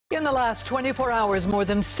In the last 24 hours, more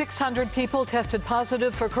than 600 people tested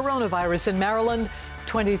positive for coronavirus in Maryland.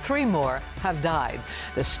 23 more have died.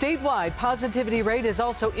 The statewide positivity rate is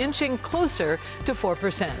also inching closer to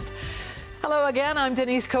 4%. Hello again, I'm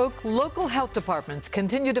Denise Koch. Local health departments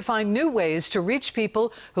continue to find new ways to reach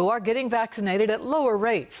people who are getting vaccinated at lower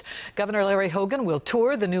rates. Governor Larry Hogan will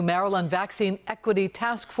tour the new Maryland Vaccine Equity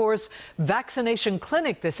Task Force vaccination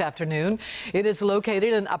clinic this afternoon. It is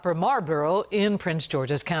located in Upper Marlboro in Prince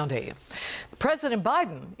George's County. President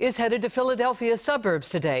Biden is headed to Philadelphia suburbs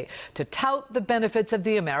today to tout the benefits of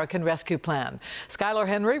the American Rescue Plan. Skylar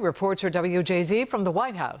Henry reports for WJZ from the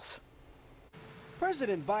White House.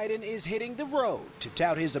 President Biden is hitting the road to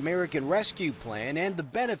tout his American Rescue Plan and the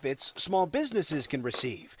benefits small businesses can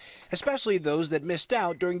receive, especially those that missed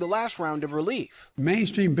out during the last round of relief.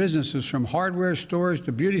 Mainstream businesses from hardware stores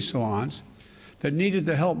to beauty salons that needed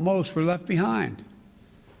the help most were left behind.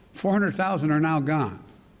 400,000 are now gone.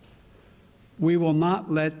 We will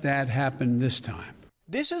not let that happen this time.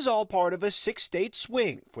 This is all part of a 6-state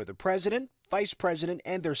swing for the president, vice president,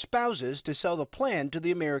 and their spouses to sell the plan to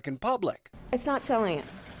the American public. It's not selling it.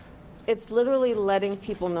 It's literally letting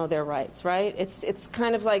people know their rights, right? It's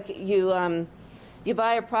kind of like you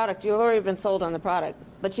buy a product, you've already been sold on the product,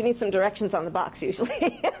 but you need some directions on the box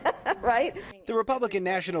usually, right? The Republican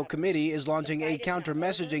National Committee is launching a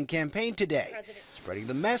counter-messaging campaign today, spreading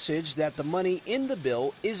the message that the money in the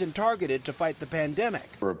bill isn't targeted to fight the pandemic.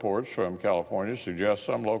 Reports from California suggest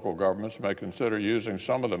some local governments may consider using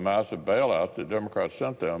some of the massive bailouts that Democrats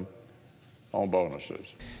sent them on bonuses.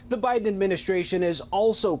 The Biden administration is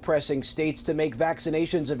also pressing states to make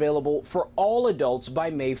vaccinations available for all adults by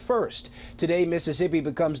May 1st. Today, Mississippi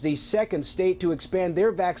becomes the second state to expand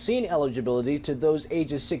their vaccine eligibility to those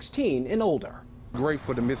ages 16 and older. Great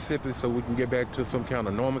for the Mississippi so we can get back to some kind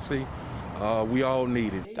of normalcy. We all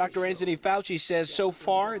need it. Dr. Anthony Fauci says so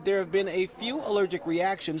far there have been a few allergic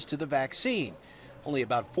reactions to the vaccine. Only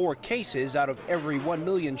about 4 cases out of every 1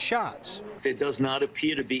 million shots. There does not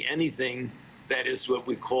appear to be anything that is what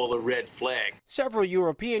we call a red flag. Several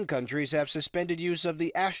European countries have suspended use of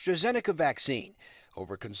the AstraZeneca vaccine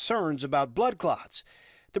over concerns about blood clots.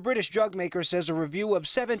 The British drug maker says a review of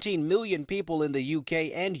 17 million people in the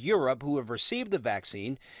UK and Europe who have received the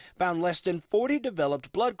vaccine found less than 40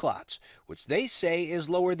 developed blood clots, which they say is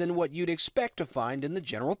lower than what you'd expect to find in the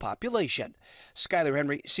general population. Skylar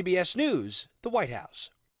Henry, CBS News, the White House.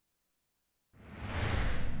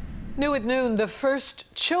 New at noon, the first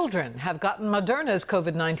children have gotten Moderna's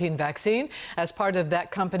COVID-19 vaccine as part of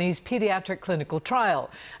that company's pediatric clinical trial.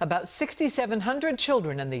 About 6,700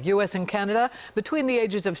 children in the U.S. and Canada between the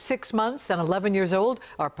ages of 6 months and 11 years old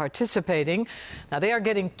are participating. Now, they are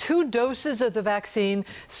getting 2 doses of the vaccine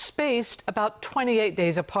spaced about 28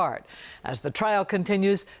 days apart. As the trial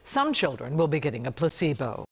continues, some children will be getting a placebo.